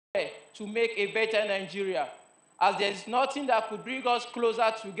to make a better Nigeria, as there is nothing that could bring us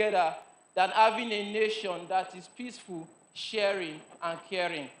closer together than having a nation that is peaceful, sharing, and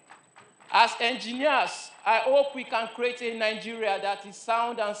caring. As engineers, I hope we can create a Nigeria that is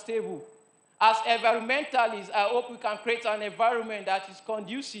sound and stable. As environmentalists, I hope we can create an environment that is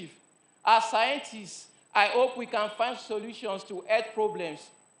conducive. As scientists, I hope we can find solutions to health problems.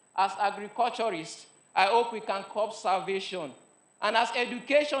 As agriculturists, I hope we can curb starvation. And as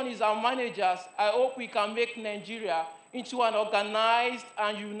educationists and managers, I hope we can make Nigeria into an organized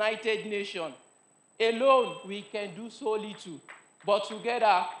and united nation. Alone, we can do so little, but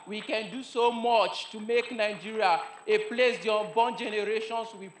together, we can do so much to make Nigeria a place the unborn generations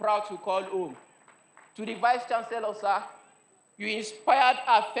will be proud to call home. To the Vice Chancellor, sir, you inspired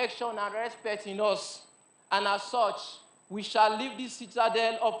affection and respect in us, and as such, we shall leave this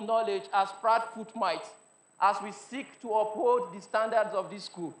citadel of knowledge as proud footmites as we seek to uphold the standards of this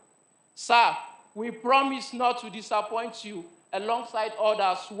school. Sir, we promise not to disappoint you alongside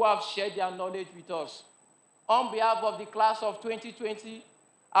others who have shared their knowledge with us. On behalf of the class of 2020,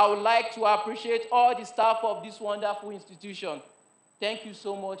 I would like to appreciate all the staff of this wonderful institution. Thank you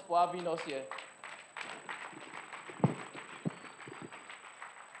so much for having us here.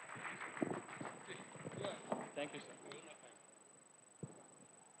 Thank you, sir.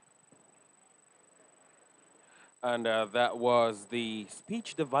 And that was the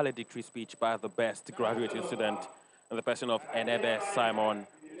speech, the valedictory speech by the best graduating student in the person of Enebe Simon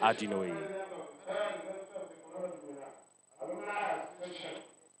Ajinoye.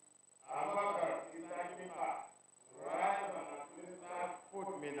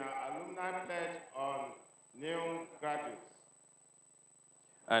 Minna alumni pledge on new graduates.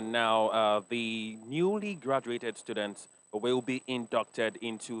 And now the newly graduated students will be inducted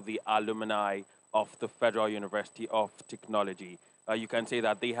into the alumni of the Federal University of Technology. You can say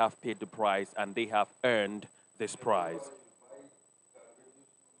that they have paid the price and they have earned this prize.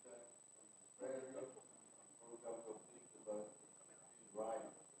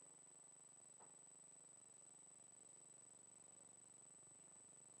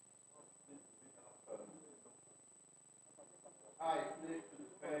 I pledge to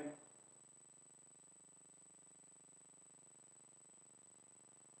defend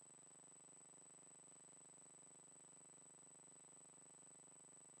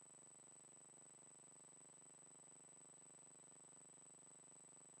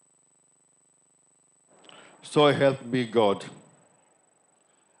So help me God.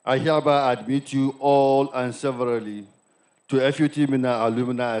 I hereby admit you all and severally to FUT Minna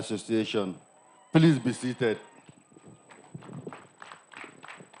Alumni Association. Please be seated.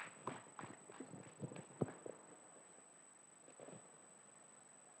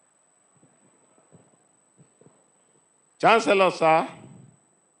 Chancellor, sir,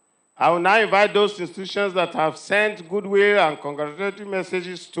 I will now invite those institutions that have sent goodwill and congratulatory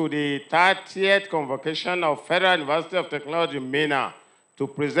messages to the 30th Convocation of Federal University of Technology, Minna, to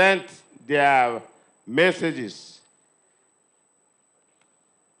present their messages.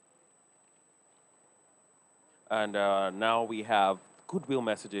 And now we have goodwill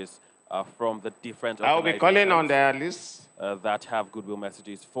messages from the different I will be calling on their list. That have goodwill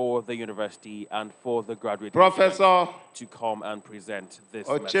messages for the university and for the graduate Professor to come and present this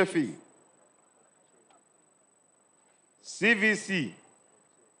Ochefi, CVC,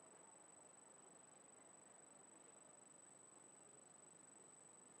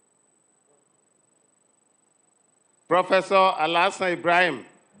 Professor Alhassan Ibrahim,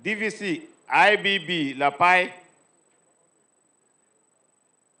 DVC, IBB, Lapai,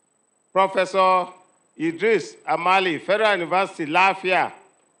 Professor Idris Amali, Federal University, Lafia,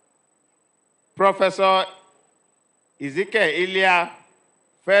 Professor Ezekiel Ilya,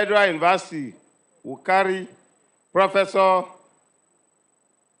 Federal University, Wukari, Professor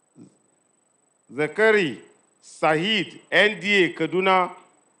Zakari Sahid, NDA, Kaduna,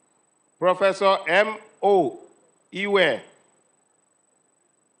 Professor M.O. Iwe,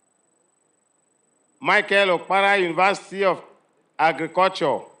 Michael Okpara, University of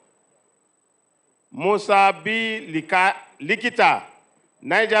Agriculture, Musa B. Likita,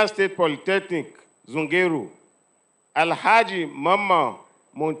 Niger State Polytechnic, Zungeru, Alhaji Mama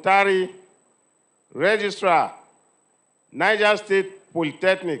Muntari, Registrar, Niger State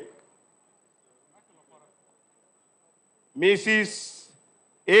Polytechnic, Mrs.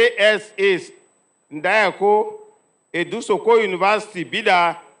 A.S.A. Ndayako, Edusoko University,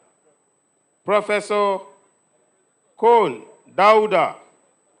 Bida, Professor Kon Dauda,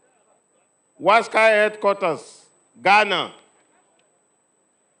 Waska Headquarters, Ghana.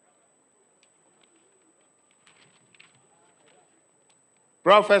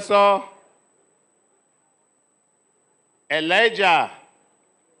 Professor Elijah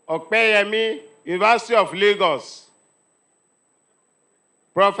Okpeyemi, University of Lagos.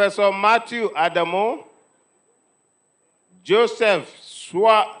 Professor Matthew Adamo, Joseph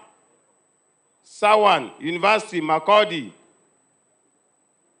Sawan, University, Makurdi.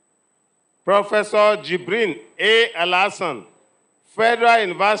 Professor Jibrin A. Alhassan, Federal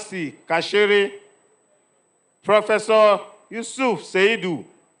University, Kashere. Professor Yusuf Seidu,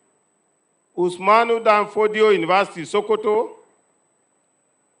 Usmanu Danfodio University, Sokoto.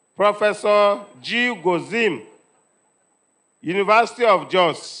 Professor G. Gozim, University of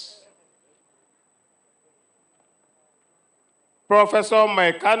Jos. Professor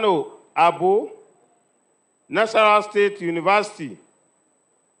Maikano Abu, Nasarawa State University.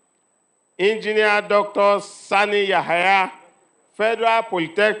 Engineer Dr. Sani Yahaya, Federal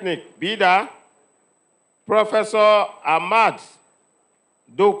Polytechnic, Bida. Professor Ahmad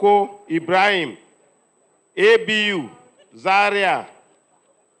Doko Ibrahim, ABU, Zaria.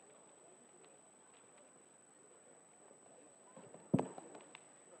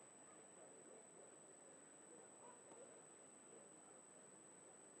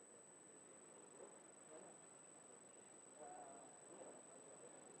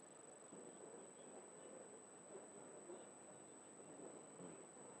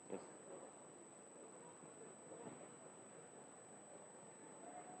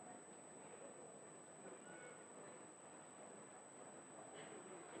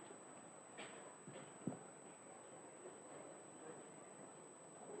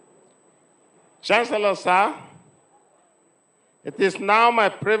 Chancellor, sir, it is now my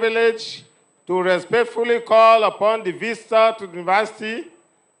privilege to respectfully call upon the visitor to the university,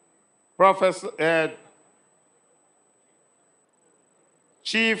 Professor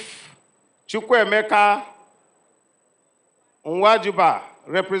Chief Chukwuemeka Nwajuba,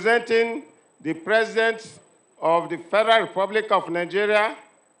 representing the President of the Federal Republic of Nigeria,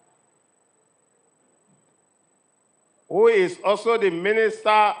 who is also the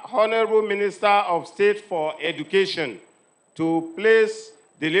Honorable Minister of State for Education, to please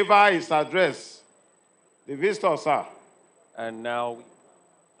deliver his address. The visitor, sir. And now,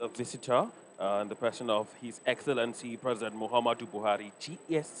 the visitor, in the person of His Excellency President Muhammadu Buhari,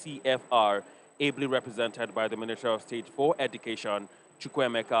 GSCFR, ably represented by the Minister of State for Education,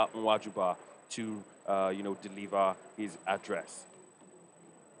 Chukwuemeka Nwajuba, to deliver his address.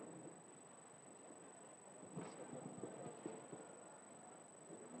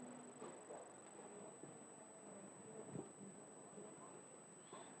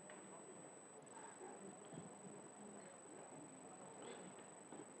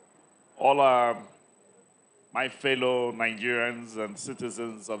 All my fellow Nigerians and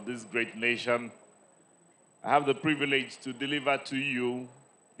citizens of this great nation, I have the privilege to deliver to you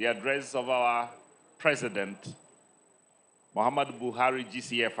the address of our President, Muhammadu Buhari,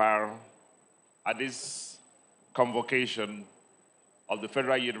 GCFR, at this convocation of the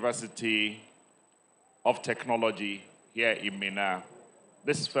Federal University of Technology here in Minna,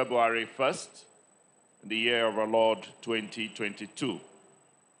 this February 1st, in the year of our Lord 2022.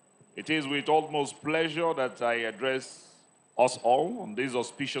 It is with utmost pleasure that I address us all on this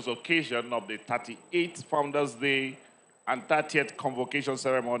auspicious occasion of the 38th Founders Day and 30th Convocation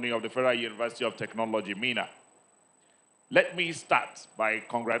Ceremony of the Federal University of Technology, Minna. Let me start by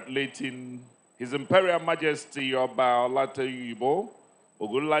congratulating His Imperial Majesty Oba Olateyibo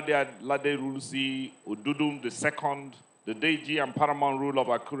Ogunlade Laderulsi Ududum II, the Deji and paramount ruler of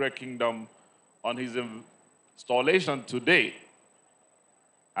Akure Kingdom, on his installation today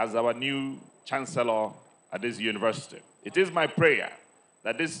as our new Chancellor at this university. It is my prayer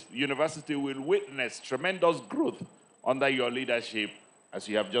that this university will witness tremendous growth under your leadership as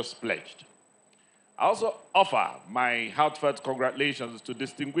you have just pledged. I also offer my heartfelt congratulations to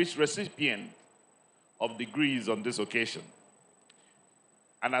distinguished recipients of degrees on this occasion.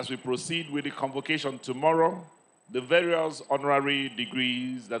 And as we proceed with the convocation tomorrow, the various honorary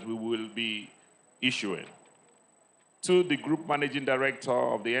degrees that we will be issuing. To the Group Managing Director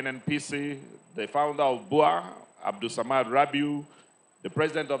of the NNPC, the founder of BUA, Abdul Samad Rabiu, the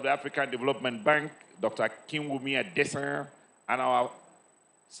President of the African Development Bank, Dr. Kinwumi Adesanya, and our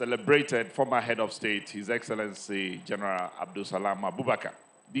celebrated former head of state, His Excellency General Abdul Salam Abubakar.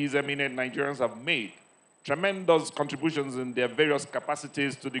 These eminent Nigerians have made tremendous contributions in their various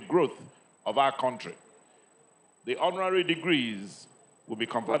capacities to the growth of our country. The honorary degrees will be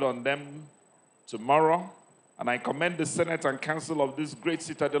conferred on them tomorrow, and I commend the Senate and Council of this great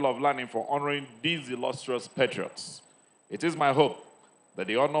citadel of learning for honoring these illustrious patriots. It is my hope that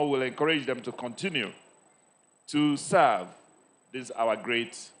the honor will encourage them to continue to serve this our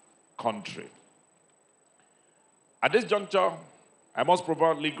great country. At this juncture, I must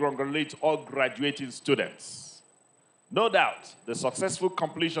profoundly congratulate all graduating students. No doubt, the successful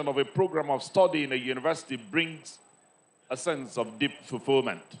completion of a program of study in a university brings a sense of deep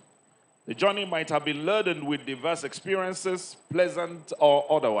fulfillment. The journey might have been laden with diverse experiences, pleasant or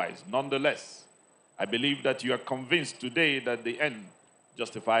otherwise. Nonetheless, I believe that you are convinced today that the end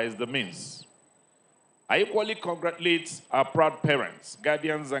justifies the means. I equally congratulate our proud parents,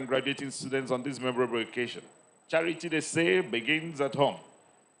 guardians, and graduating students on this memorable occasion. Charity, they say, begins at home.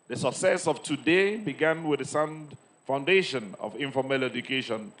 The success of today began with a sound foundation of informal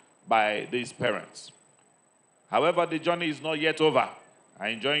education by these parents. However, the journey is not yet over. I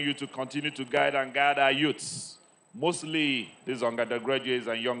enjoin you to continue to guide and guide our youths, mostly these undergraduates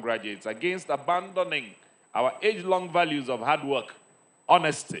and young graduates, against abandoning our age-long values of hard work,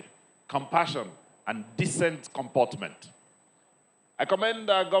 honesty, compassion, and decent comportment. I commend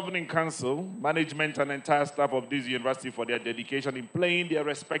our governing council, management, and entire staff of this university for their dedication in playing their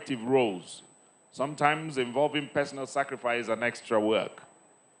respective roles, sometimes involving personal sacrifice and extra work.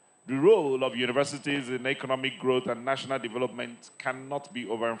 The role of universities in economic growth and national development cannot be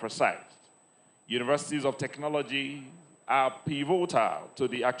overemphasized. Universities of technology are pivotal to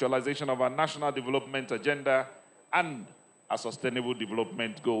the actualization of our national development agenda and our sustainable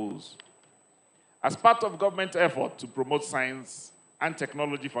development goals. As part of government effort to promote science and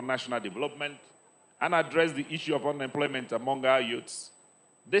technology for national development and address the issue of unemployment among our youths,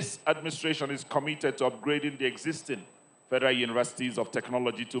 this administration is committed to upgrading the existing federal universities of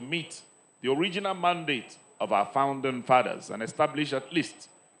technology to meet the original mandate of our founding fathers and establish at least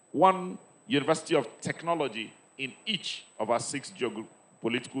one university of technology in each of our 6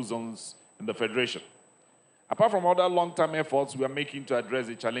 geopolitical zones in the Federation. Apart from other long-term efforts we are making to address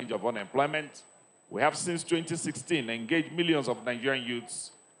the challenge of unemployment, we have since 2016 engaged millions of Nigerian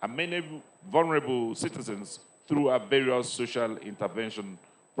youths and many vulnerable citizens through our various social intervention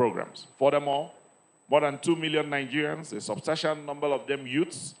programs. Furthermore, more than 2 million Nigerians, a substantial number of them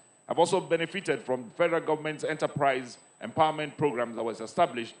youths, have also benefited from the federal government's enterprise empowerment program that was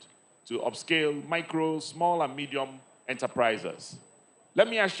established to upscale micro, small, and medium enterprises. Let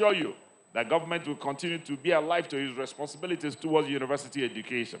me assure you that government will continue to be alive to its responsibilities towards university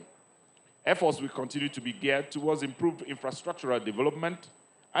education. Efforts will continue to be geared towards improved infrastructural development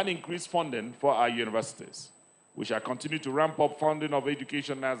and increased funding for our universities. We shall continue to ramp up funding of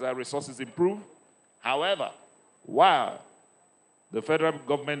education as our resources improve. However, while the federal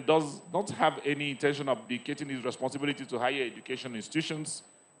government does not have any intention of dedicating its responsibility to higher education institutions,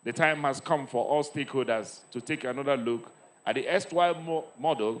 the time has come for all stakeholders to take another look at the erstwhile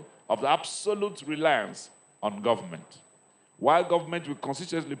model of the absolute reliance on government. While government will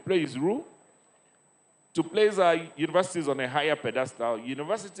consistently play its role to place our universities on a higher pedestal,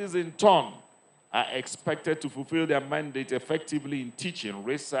 universities in turn are expected to fulfill their mandate effectively in teaching,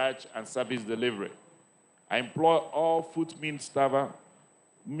 research, and service delivery. I implore all FUTMIN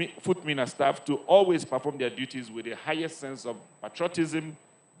staff to always perform their duties with the highest sense of patriotism,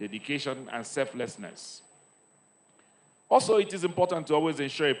 dedication, and selflessness. Also, it is important to always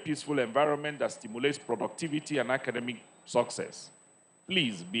ensure a peaceful environment that stimulates productivity and academic success.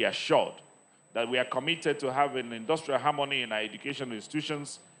 Please be assured that we are committed to having industrial harmony in our educational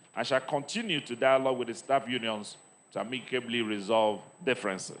institutions and shall continue to dialogue with the staff unions to amicably resolve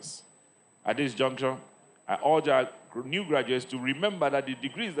differences. At this juncture, I urge our new graduates to remember that the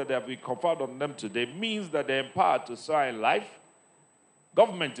degrees that have been conferred on them today means that they're empowered to soar in life.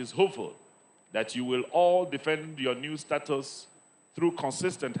 Government is hopeful that you will all defend your new status through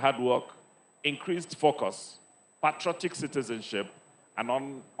consistent hard work, increased focus, patriotic citizenship,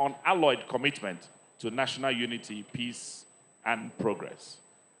 and unalloyed commitment to national unity, peace, and progress.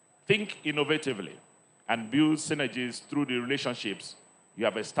 Think innovatively and build synergies through the relationships you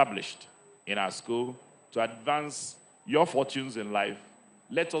have established in our school to advance your fortunes in life.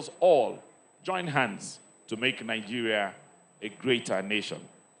 Let us all join hands to make Nigeria a greater nation.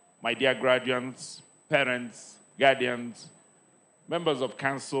 My dear graduates, parents, guardians, members of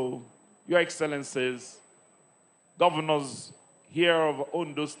council, your excellencies, governors here of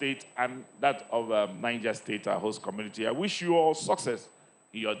Ondo State and that of Niger State, our host community, I wish you all success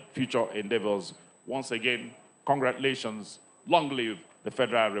in your future endeavors. Once again, congratulations. Long live the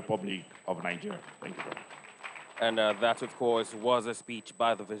Federal Republic of Nigeria. Thank you very much. And that, of course, was a speech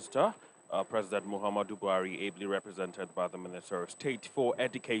by the visitor, President Muhammadu Buhari, ably represented by the Minister of State for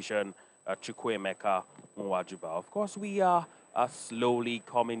Education, Chukwuemeka Nwajuba. Of course, we are slowly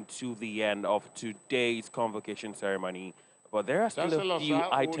coming to the end of today's convocation ceremony, but there are still a few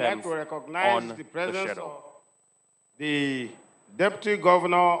items would like to recognize on the presence schedule. of the Deputy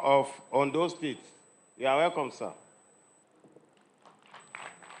Governor of Ondo State. You are welcome, sir.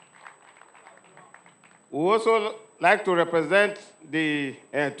 We also like to recognize the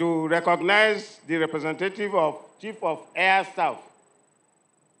representative of Chief of Air Staff,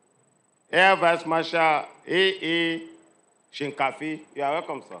 Air Vice Marshal A.A. Shinkafi. You are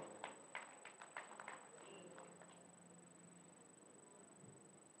welcome, sir.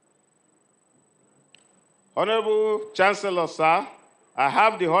 Honorable Chancellor, sir, I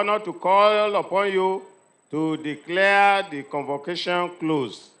have the honor to call upon you to declare the convocation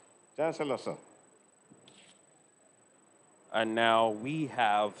closed. Chancellor, sir. And now we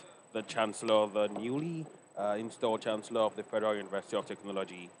have the Chancellor, the newly installed Chancellor of the Federal University of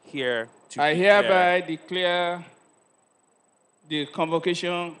Technology, here to I hereby declare the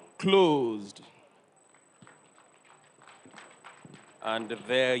convocation closed. And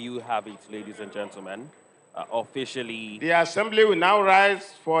there you have it, ladies and gentlemen. Officially, the Assembly will now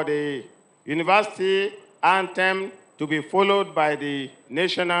rise for the University anthem to be followed by the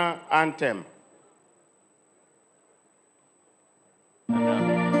national anthem.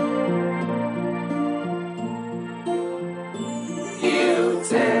 You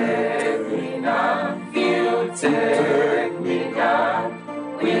take me now, you take me now.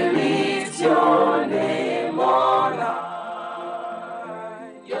 We lift your name on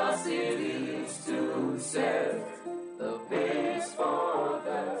high. Your cities to set the pace for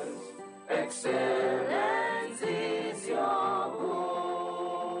others. Excellence is your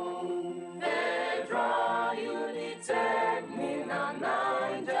goal. Federal United Minna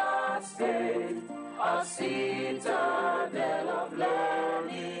Niger State, a citadel of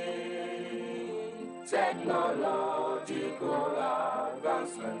learning, technological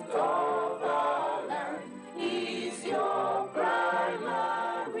advancement of our land is your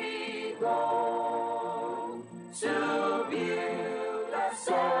primary goal. To build a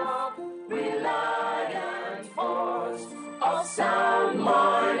self-reliant force of sound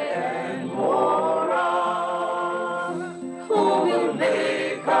mind and moral, who will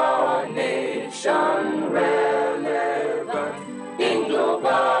make our nation relevant in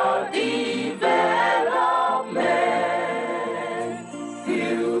global development.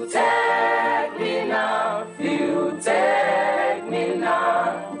 You take me now, you take me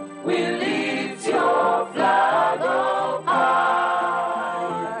now. We lift your flag up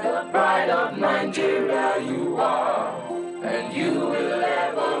high. The pride of Nigeria you are, and you will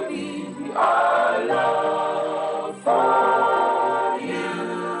ever be. Our love for you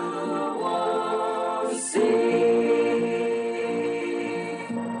will see.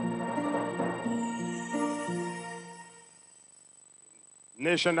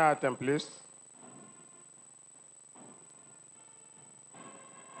 National anthem, please.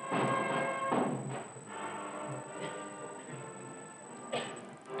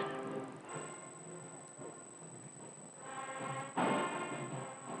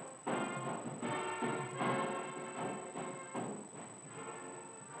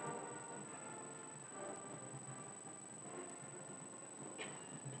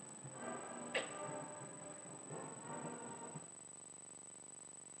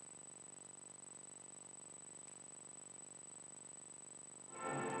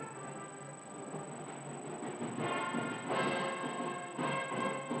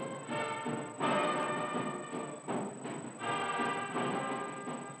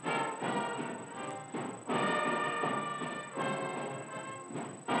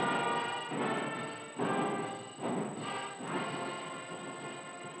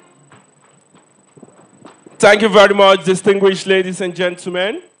 Thank you very much, distinguished ladies and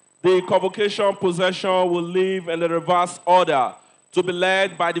gentlemen. The convocation possession will leave in the reverse order to be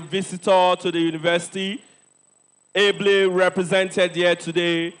led by the visitor to the university, ably represented here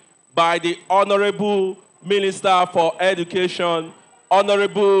today by the Honorable Minister for Education,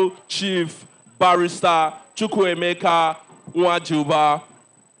 Honorable Chief Barrister Chukwuemeka Nwajuba,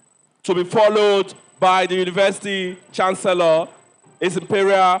 to be followed by the University Chancellor, His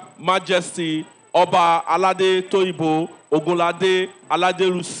Imperial Majesty Oba Alade Toyibo Ogunlade Alade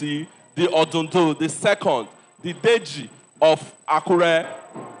Lusi, the Odondo, the second, the Deji of Akure,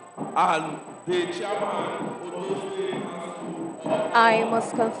 and the chairman of those I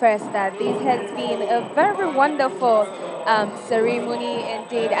must confess that this has been a very wonderful ceremony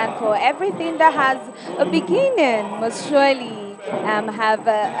indeed, and for everything that has a beginning must surely have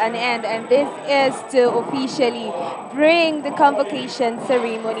an end, and this is to officially bring the convocation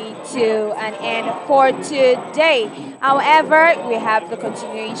ceremony to an end for today. However, we have the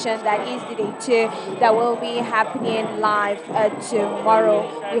continuation, that is the day 2, that will be happening live tomorrow.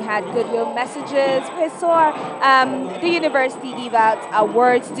 We had goodwill messages. We saw the university give out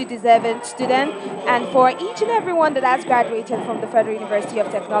awards to deserving students, and for each and everyone that has graduated from the Federal University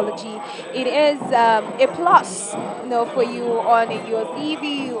of Technology, it is a plus, for you on your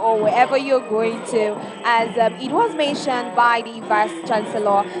CV or wherever you're going to, as it was mentioned by the Vice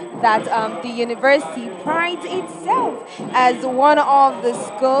Chancellor that the university prides itself as one of the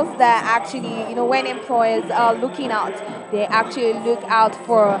schools that actually, when employers are looking out, they actually look out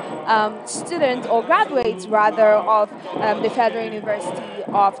for students or graduates rather of the Federal University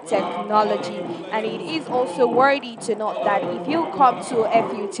of Technology. And it is also worthy to note that if you come to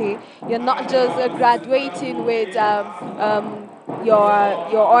FUT, you're not just graduating with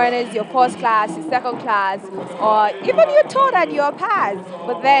your honors, your first class, your second class, or even your third and your pass.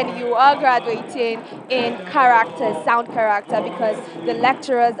 But then you are graduating in character, sound character, because the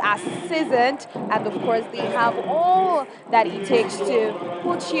lecturers are seasoned, and of course they have all that it takes to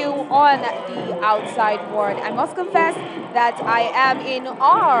put you on the outside world. I must confess that I am in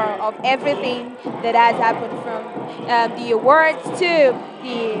awe of everything that has happened, from the awards to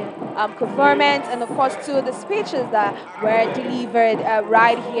the conferment, and of course to the speeches that were delivered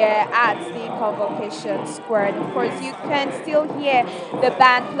right here at the Convocation Square. And of course you can still hear the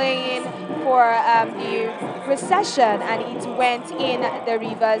band playing for the procession, and it went in the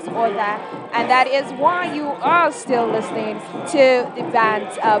reverse order, and that is why you are still listening to the band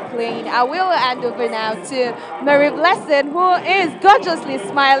playing. I will hand over now to Mary Blessing, who is gorgeously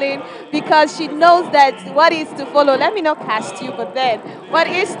smiling because she knows that what is to follow, let me not cast you, but then what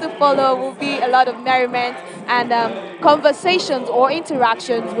is to follow will be a lot of merriment and conversations or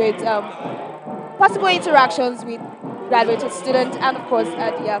interactions with possible interactions with graduated students and of course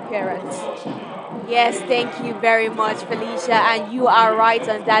their parents. Yes, thank you very much, Felicia. And you are right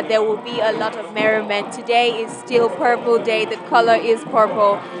on that. There will be a lot of merriment. Today is still Purple Day. The color is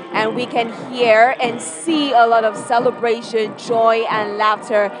purple. And we can hear and see a lot of celebration, joy, and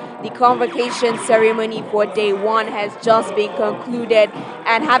laughter. The convocation ceremony for day 1 has just been concluded.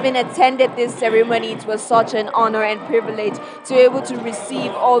 And having attended this ceremony, it was such an honor and privilege to be able to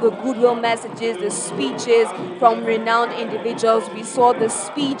receive all the goodwill messages, the speeches from renowned individuals. We saw the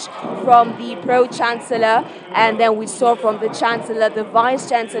speech from the Pro-Chancellor, and then we saw from the Chancellor, the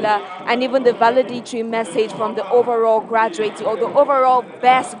Vice-Chancellor, and even the valedictory message from the overall graduate or the overall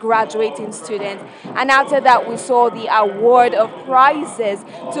best graduating student. And after that, we saw the award of prizes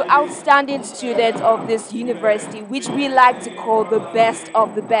to outstanding students of this university, which we like to call the best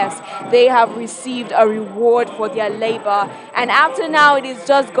of the best. They have received a reward for their labor. And after now, it is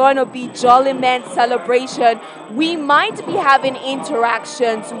just going to be jolliment, celebration. We might be having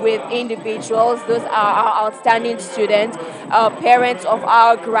interactions with individuals. Those are our outstanding students, parents of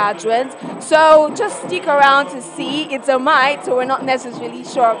our graduates. So just stick around to see. It's a might, so we're not necessarily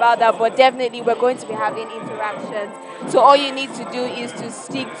sure about that, but definitely we're going to be having interactions. So all you need to do is to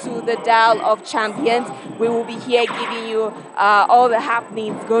stick to the dial of champions. We will be here giving you all the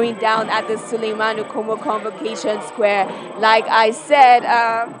happenings going down at the Suleiman Ukomo Convocation Square. Like I said,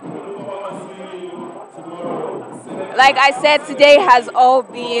 today has all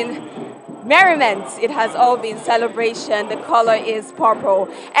been merriment. It has all been celebration. The color is purple.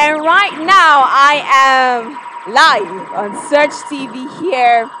 And right now I am live on Search TV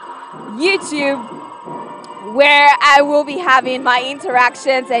here, YouTube, where I will be having my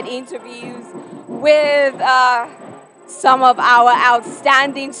interactions and interviews with some of our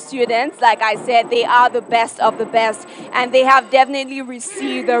outstanding students. Like I said, they are the best of the best, and they have definitely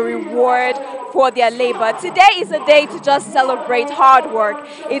received a reward for their labor. Today is a day to just celebrate hard work.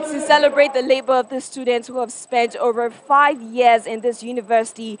 It's to celebrate the labor of the students who have spent over 5 years in this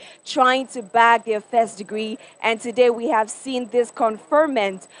university trying to bag their first degree, and today we have seen this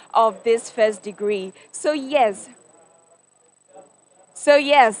conferment of this first degree. So yes,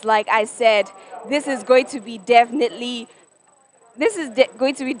 like I said, this is going to be definitely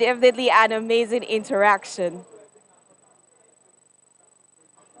an amazing interaction.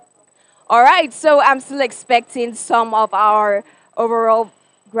 All right, so I'm still expecting some of our overall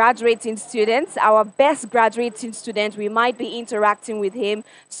graduating students, our best graduating students. We might be interacting with him.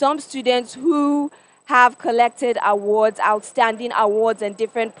 Some students who have collected awards, outstanding awards and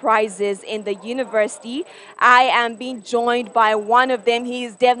different prizes in the university. I am being joined by one of them. He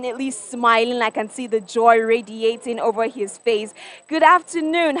is definitely smiling. I can see the joy radiating over his face. Good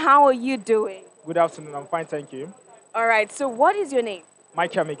afternoon. How are you doing? Good afternoon. I'm fine, thank you. All right. So what is your name?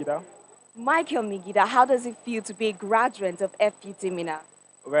 Michael Megida. Michael Migida, how does it feel to be a graduate of FUT Minna?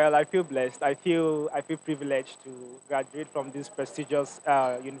 Well, I feel blessed. I feel privileged to graduate from this prestigious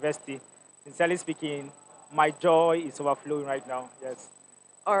university. Sincerely speaking, my joy is overflowing right now. Yes.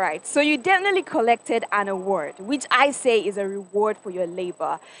 All right, so you definitely collected an award, which I say is a reward for your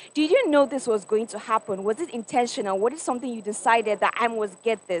labor. Did you know this was going to happen? Was it intentional? Was it something you decided that I must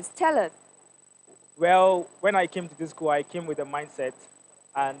get this? Tell us. Well, when I came to this school, I came with a mindset,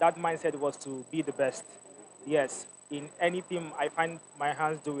 and that mindset was to be the best. Yes, in anything I find my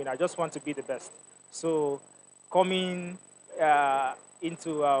hands doing, I just want to be the best. So, coming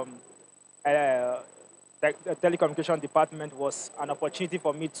into uh, the telecommunication department was an opportunity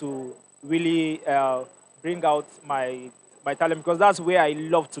for me to really bring out my talent because that's where I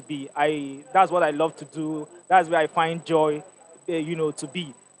love to be. That's what I love to do. That's where I find joy, to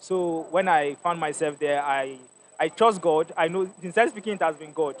be. So when I found myself there, I trust God. I know, sincerely speaking, it has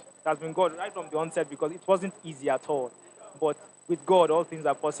been God. It has been God right from the onset because it wasn't easy at all. But with God, all things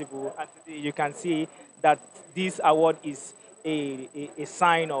are possible. And today you can see that this award is a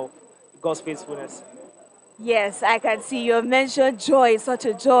sign of God's faithfulness. Yes, I can see you have mentioned joy, such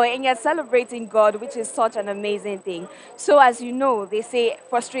a joy, and you're celebrating God, which is such an amazing thing. So, as you know, they say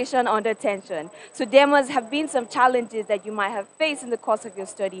frustration under tension. So, there must have been some challenges that you might have faced in the course of your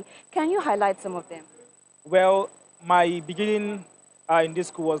study. Can you highlight some of them? Well, my beginning in this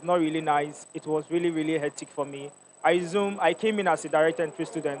school was not really nice. It was really, really hectic for me. I came in as a direct entry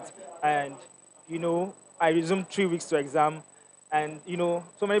student, and I resumed 3 weeks to exam. And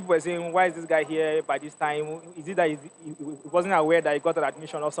so many people were saying, "Why is this guy here by this time? Is it that he wasn't aware that he got an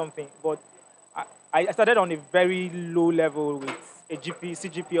admission or something?" But I started on a very low level with a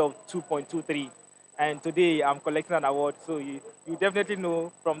CGP of 2.23, and today I'm collecting an award. So you definitely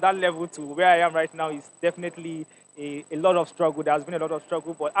know from that level to where I am right now is definitely a lot of struggle. There has been a lot of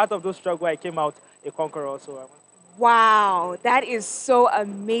struggle, but out of those struggle, I came out a conqueror. So. Wow, that is so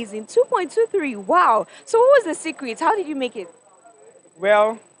amazing. 2.23, wow. So, what was the secret? How did you make it?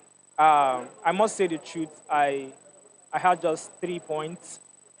 Well, I must say the truth. I had just 3 points,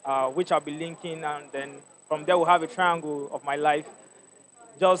 which I'll be linking, and then from there we'll have a triangle of my life.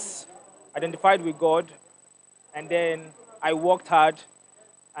 Just identified with God, and then I worked hard,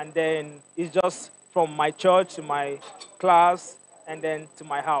 and then it's just from my church to my class, and then to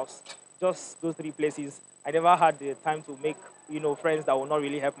my house. Just those 3 places. I never had the time to make friends that will not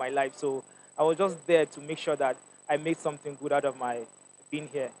really help my life. So I was just there to make sure that I made something good out of my being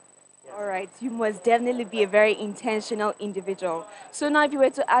here. Yes. All right, you must definitely be a very intentional individual. So now if you were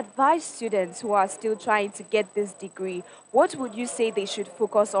to advise students who are still trying to get this degree, what would you say they should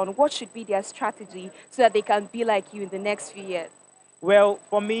focus on? What should be their strategy so that they can be like you in the next few years? Well,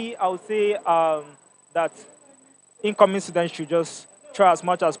 for me, I would say that incoming students should just try as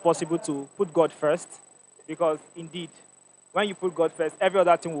much as possible to put God first, because indeed, when you put God first, every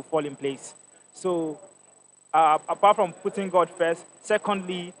other thing will fall in place. So apart from putting God first,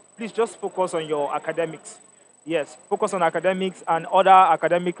 secondly, please just focus on your academics. Yes, focus on academics and other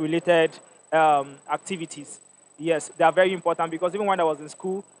academic related activities. Yes, they are very important because even when I was in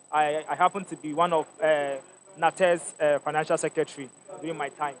school, I happened to be one of NATE's financial secretary during my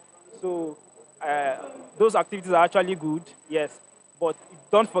time. So those activities are actually good, yes, but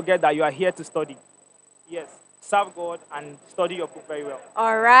don't forget that you are here to study. Yes, serve God and study your book very well.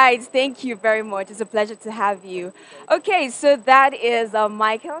 All right, thank you very much. It's a pleasure to have you. Okay, so that is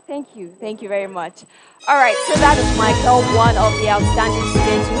Michael. Thank you very much. All right, so that is Michael, one of the outstanding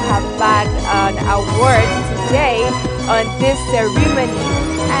students who have bagged an award today on this ceremony.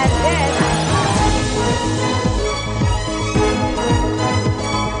 And then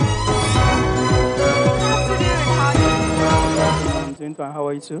I'm doing fine. How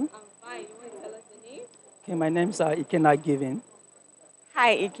are you too? I'm fine. You want to tell us the name? Okay, my name's Ikena Giving.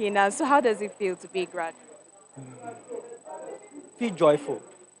 Hi, Ikina. So how does it feel to be a graduate? Feel joyful.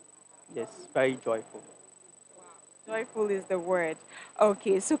 Yes, very joyful. Joyful is the word.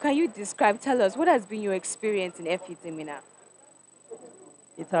 Okay, so can you tell us, what has been your experience in FUT Minna?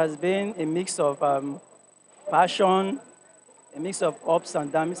 It has been a mix of passion, a mix of ups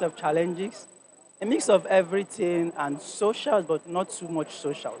and downs, a mix of challenges, a mix of everything and socials, but not too much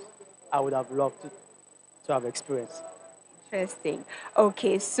socials. I would have loved to have experienced. Interesting.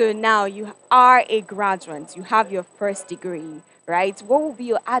 Okay, so now you are a graduate. You have your first degree, right? What would be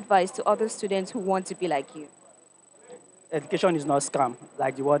your advice to other students who want to be like you? Education is not scam,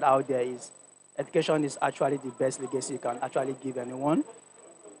 like the word out there is. Education is actually the best legacy you can actually give anyone.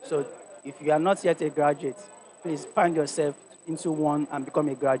 So if you are not yet a graduate, please find yourself into one and become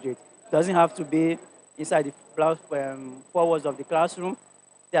a graduate. It doesn't have to be inside the four walls of the classroom.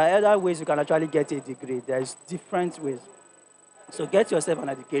 There are other ways you can actually get a degree. There's different ways. So get yourself an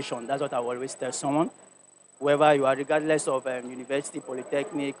education. That's what I always tell someone. Wherever you are, regardless of university,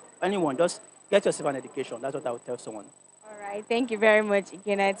 polytechnic, anyone, just get yourself an education. That's what I would tell someone. All right, thank you very much,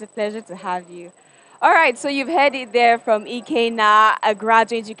 Ikena. It's a pleasure to have you. All right, so you've heard it there from Ikena, a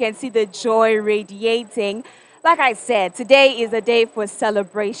graduate. You can see the joy radiating. Like I said, today is a day for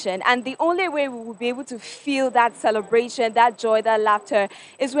celebration. And the only way we will be able to feel that celebration, that joy, that laughter,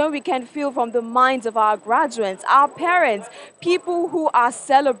 is when we can feel from the minds of our graduates, our parents, people who are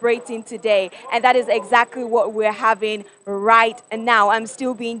celebrating today. And that is exactly what we're having right now. I'm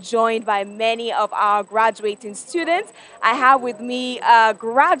still being joined by many of our graduating students. I have with me a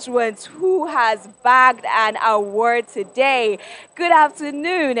graduate who has bagged an award today. Good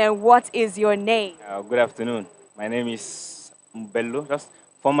afternoon, and what is your name? Good afternoon. My name is Bello, just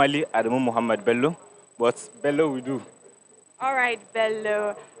formerly Adamu Muhammad Bello, but Bello we do. All right,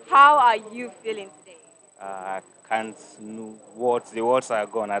 Bello. How are you feeling today? I can't know words. The words are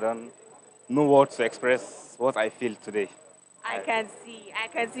gone. I don't know what to express what I feel today. I can see. I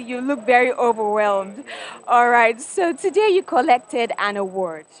can see. You look very overwhelmed. All right. So today you collected an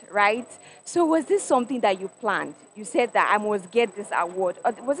award, right? So was this something that you planned? You said that I must get this award.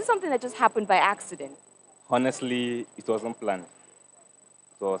 Or was it something that just happened by accident? Honestly, it wasn't planned.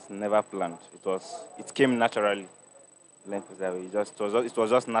 It was never planned. It came naturally. Let me put it that way. It was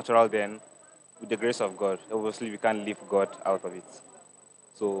just natural then, with the grace of God. Obviously, we can't leave God out of it.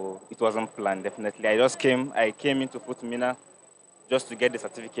 So it wasn't planned, definitely. I came into Minna just to get the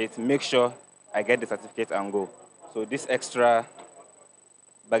certificate, make sure I get the certificate and go. So this extra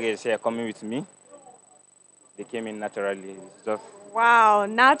baggage here coming with me, they came in naturally. It's just Wow,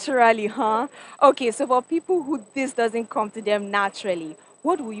 naturally, huh? Okay, so for people who this doesn't come to them naturally,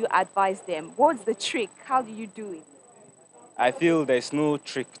 what will you advise them? What's the trick? How do you do it? I feel there's no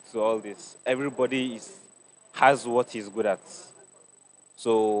trick to all this. Everybody has what he's good at.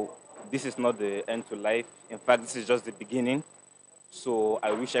 So this is not the end to life. In fact, this is just the beginning. So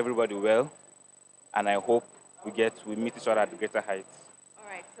I wish everybody well, and I hope we meet each other at greater heights. All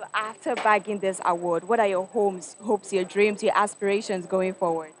right, so after bagging this award, what are your hopes, your dreams, your aspirations going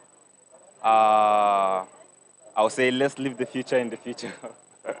forward? I'll say let's leave the future in the future.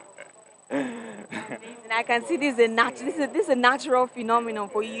 Amazing. I can see this is a natural phenomenon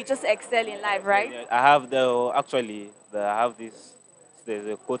for you. You just excel in life, right? I have I have this. There's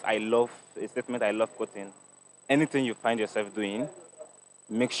a quote I love, a statement I love quoting. Anything you find yourself doing,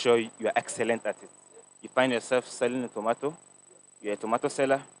 make sure you're excellent at it. You find yourself selling a tomato, you're a tomato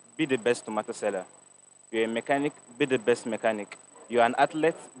seller, be the best tomato seller. You're a mechanic, be the best mechanic. You're an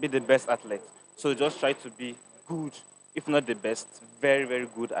athlete, be the best athlete. So just try to be good, if not the best, very, very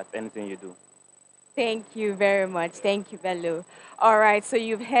good at anything you do. Thank you very much. Thank you, Bello. All right, so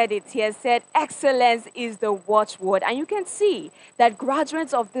you've heard it here said excellence is the watchword. And you can see that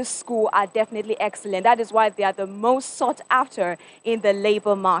graduates of this school are definitely excellent. That is why they are the most sought after in the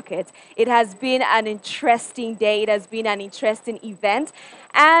labor market. It has been an interesting day. It has been an interesting event.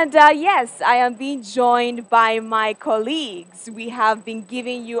 And yes, I am being joined by my colleagues. We have been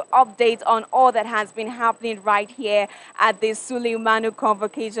giving you updates on all that has been happening right here at the Suleimanu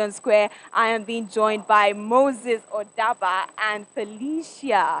Convocation Square. I am being joined by Moses Odaba and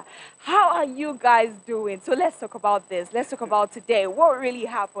Felicia. How are you guys doing? So let's talk about this. Let's talk about today. What really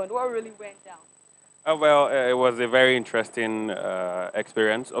happened? What really went down? It was a very interesting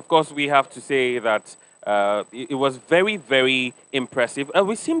experience. Of course, we have to say that it was very, very impressive.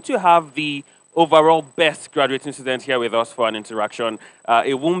 We seem to have the overall best graduating student here with us for an interaction.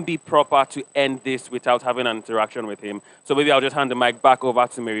 It won't be proper to end this without having an interaction with him. So maybe I'll just hand the mic back over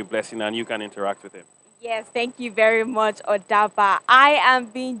to Mary Blessing and you can interact with him. Yes, thank you very much, Odaba. I am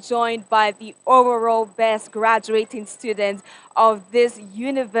being joined by the overall best graduating students of this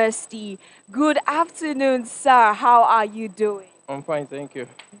university. Good afternoon, sir. How are you doing? I'm fine, thank you.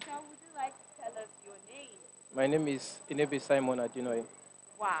 Sir, would you like to tell us your name? My name is Inebe Simon Adinoy.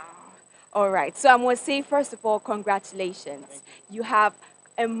 Wow. All right. So I must say, first of all, congratulations. You have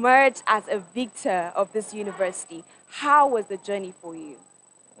emerged as a victor of this university. How was the journey for you?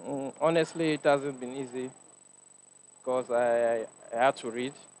 Honestly, it hasn't been easy because I had to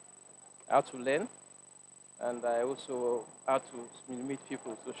read, I had to learn, and I also had to meet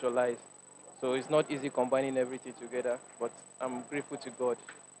people, socialize. So it's not easy combining everything together, but I'm grateful to God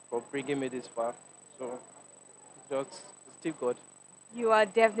for bringing me this far. So just still God. You are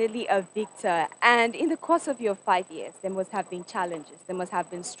definitely a victor. And in the course of your 5 years, there must have been challenges, there must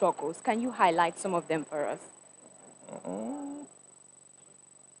have been struggles. Can you highlight some of them for us?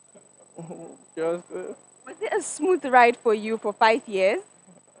 Just, Was it a smooth ride for you for 5 years?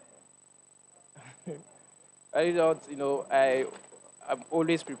 I don't, I'm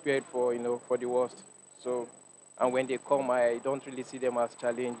always prepared for, for the worst. So, and when they come, I don't really see them as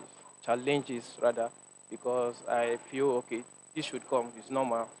challenges rather, because I feel, okay, this should come. It's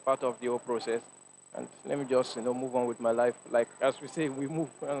normal, it's part of the whole process. And let me just, move on with my life. Like, as we say, we move.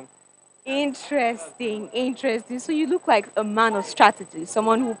 Interesting, interesting. So you look like a man of strategy,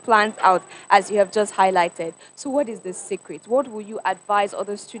 someone who plans out, as you have just highlighted. So what is the secret? What will you advise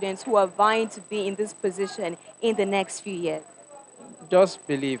other students who are vying to be in this position in the next few years? Just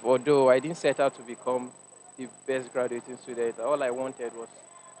believe, although I didn't set out to become the best graduating student, all I wanted was,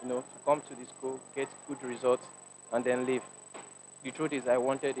 to come to the school, get good results, and then leave. The truth is I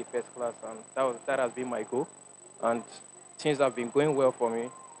wanted a first class, and that has been my goal. And things have been going well for me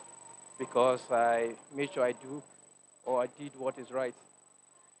because I made sure I do or I did what is right.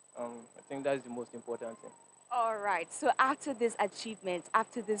 I think that's the most important thing. All right. So after this achievement,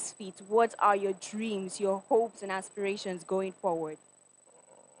 after this feat, what are your dreams, your hopes and aspirations going forward?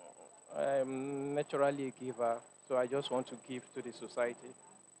 I'm naturally a giver, so I just want to give to the society.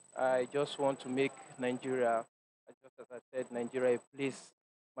 I just want to make Nigeria, just as I said, Nigeria a place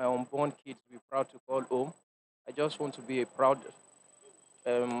my unborn kids will be proud to call home. I just want to be a proud,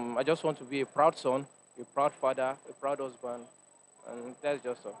 I just want to be a proud son, a proud father, a proud husband, and that's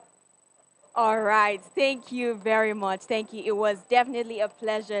just all. All right. Thank you very much. Thank you. It was definitely a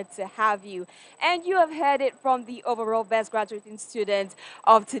pleasure to have you. And you have heard it from the overall best graduating student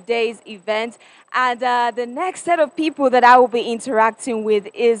of today's event. And the next set of people that I will be interacting with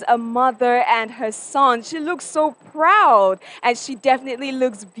is a mother and her son. She looks so proud and she definitely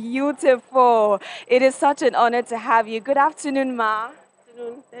looks beautiful. It is such an honor to have you. Good afternoon, Ma.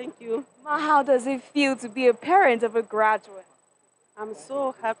 Afternoon. Thank you. Ma, how does it feel to be a parent of a graduate? I'm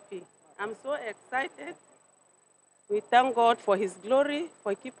so happy. I'm so excited. We thank God for His glory,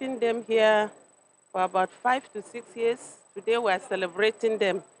 for keeping them here for about 5 to 6 years. Today we are celebrating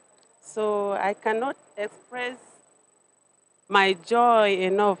them. So I cannot express my joy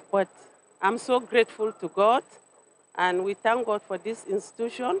enough, but I'm so grateful to God. And we thank God for this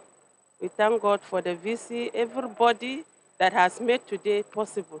institution. We thank God for the VC, everybody that has made today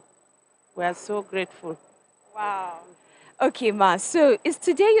possible. We are so grateful. Wow. Okay, Ma. So is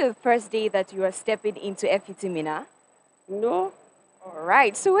today your first day that you are stepping into FUT Minna? No. All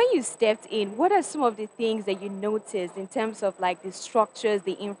right. So when you stepped in, what are some of the things that you noticed in terms of like the structures,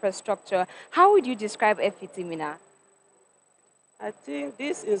 the infrastructure? How would you describe FUT Minna? I think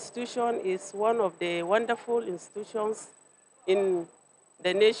this institution is one of the wonderful institutions in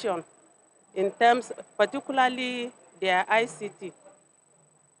the nation in terms, particularly their ICT.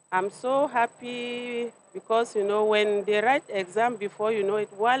 I'm so happy because, when they write exam before you know it,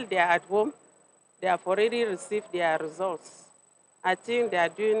 while they are at home, they have already received their results. I think they are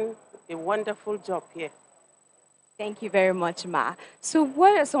doing a wonderful job here. Thank you very much, Ma. So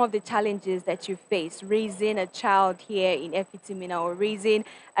what are some of the challenges that you face raising a child here in FUT Minna or raising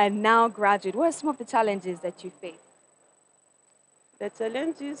a now graduate? What are some of the challenges that you face? The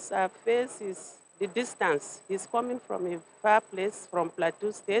challenges I face is the distance. He's coming from a far place, from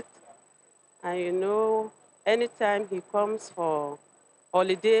Plateau State. And anytime he comes for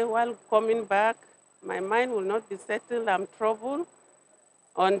holiday, while coming back, my mind will not be settled. I'm troubled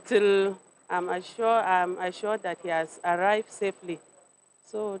until I'm assured that he has arrived safely.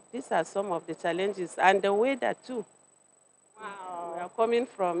 So these are some of the challenges. And the weather too. Wow. We are coming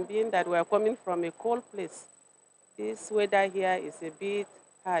from a cold place. This weather here is a bit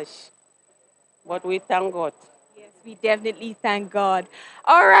harsh, but we thank God. Yes, we definitely thank God.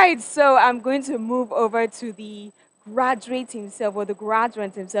 All right, so I'm going to move over to the graduate himself or the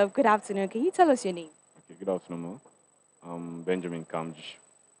graduate himself. Good afternoon. Can you tell us your name? Okay, good afternoon. I'm Benjamin Kamji.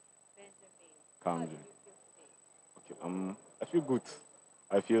 Kamji. Okay, I feel good.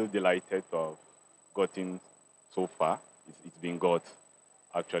 I feel delighted to have gotten so far. It's been God.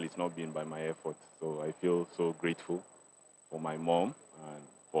 Actually, it's not been by my effort. So I feel so grateful for my mom and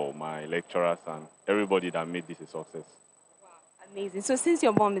for my lecturers and everybody that made this a success. Amazing. So since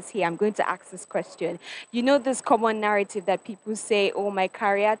your mom is here, I'm going to ask this question. You know this common narrative that people say, oh, my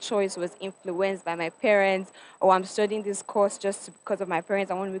career choice was influenced by my parents, or I'm studying this course just because of my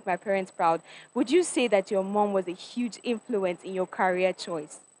parents, I want to make my parents proud. Would you say that your mom was a huge influence in your career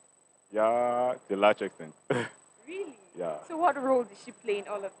choice? Yeah, to a large extent. Really? Yeah. So what role did she play in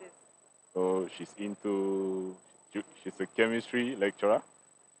all of this? So she's a chemistry lecturer.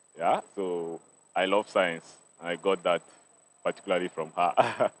 Yeah, so I love science. I got that particularly from her.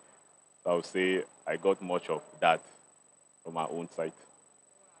 I would say I got much of that from her own side.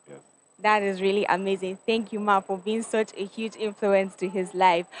 Yes. That is really amazing. Thank you, Ma, for being such a huge influence to his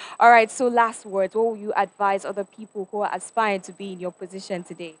life. All right, so last words. What will you advise other people who are aspiring to be in your position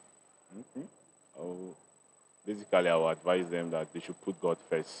today? Oh, basically, I will advise them that they should put God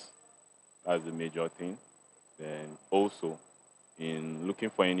first. That's the major thing. Then also, in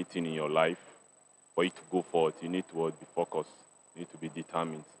looking for anything in your life, for you to go forward, you need to be focused. You need to be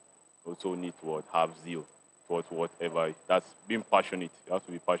determined. Also need to have zeal towards whatever. That's being passionate. You have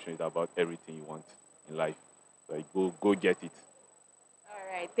to be passionate about everything you want in life. Like go get it.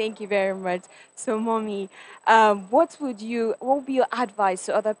 All right, thank you very much. So, mommy, what would be your advice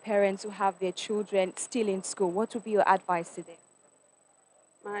to other parents who have their children still in school? What would be your advice to them?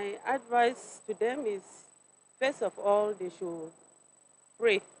 My advice to them is, first of all, they should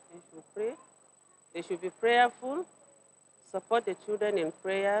pray. They should pray. They should be prayerful, support the children in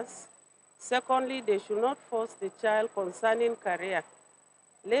prayers. Secondly, they should not force the child concerning career.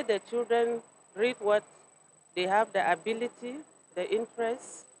 Let the children read what they have the ability, the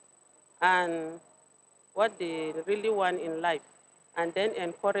interest, and what they really want in life, and then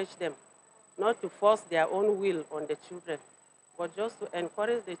encourage them, not to force their own will on the children, but just to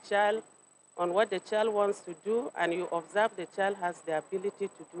encourage the child on what the child wants to do, and you observe the child has the ability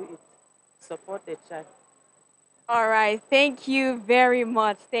to do it. Support the child. All right. Thank you very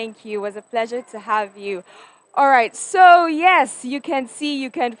much. Thank you. It was a pleasure to have you. All right. So, yes, you can see, you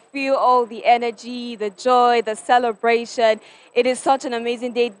can feel all the energy, the joy, the celebration. It is such an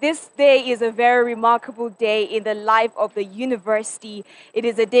amazing day. This day is a very remarkable day in the life of the university. It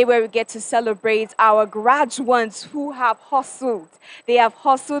is a day where we get to celebrate our graduates who have hustled. They have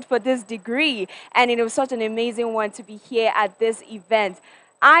hustled for this degree, and it was such an amazing one to be here at this event.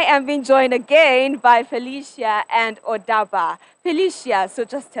 I am being joined again by Felicia and Odaba. Felicia, so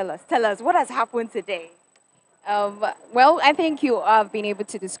just tell us, what has happened today? Well, I think you have been able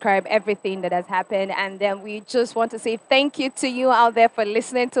to describe everything that has happened, and then we just want to say thank you to you out there for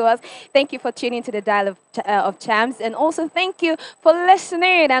listening to us. Thank you for tuning to the Dial of Champs, and also thank you for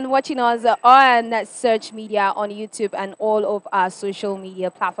listening and watching us on Search Media, on YouTube, and all of our social media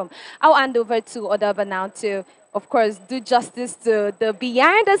platforms. I'll hand over to Odaba now to, of course, do justice to the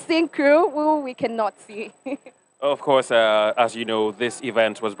behind-the-scene crew who we cannot see. Of course, as you know, this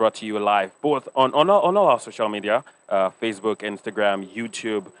event was brought to you live, both on all our social media, Facebook, Instagram,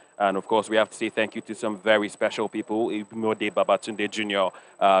 YouTube, and of course, we have to say thank you to some very special people, Ibimode Babatunde Jr.,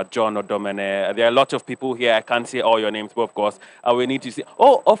 John Odomene. There are a lot of people here. I can't say all your names, but of course, we need to see.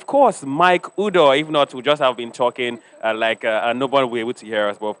 Oh, of course, Mike Udo. If not, we just have been talking and nobody will be able to hear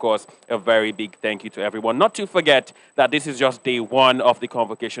us. But of course, a very big thank you to everyone. Not to forget that this is just day one of the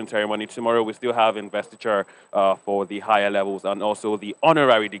convocation ceremony. Tomorrow, we still have investiture for the higher levels, and also the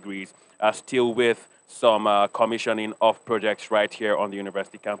honorary degrees are still with some commissioning of projects right here on the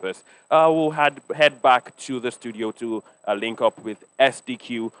university campus. We'll head back to the studio to link up with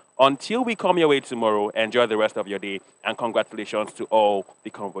SDQ. Until we come your way tomorrow, enjoy the rest of your day, and congratulations to all the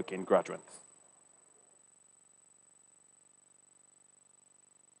convoking graduates.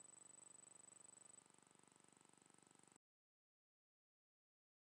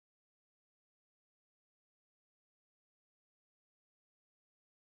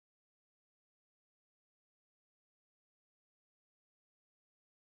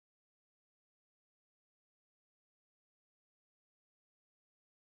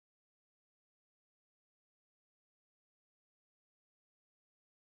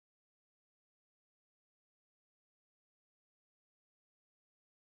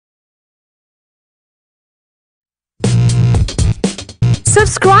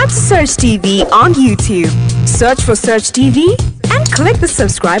 Subscribe to Search TV on YouTube. Search for Search TV and click the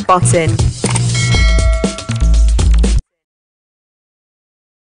subscribe button.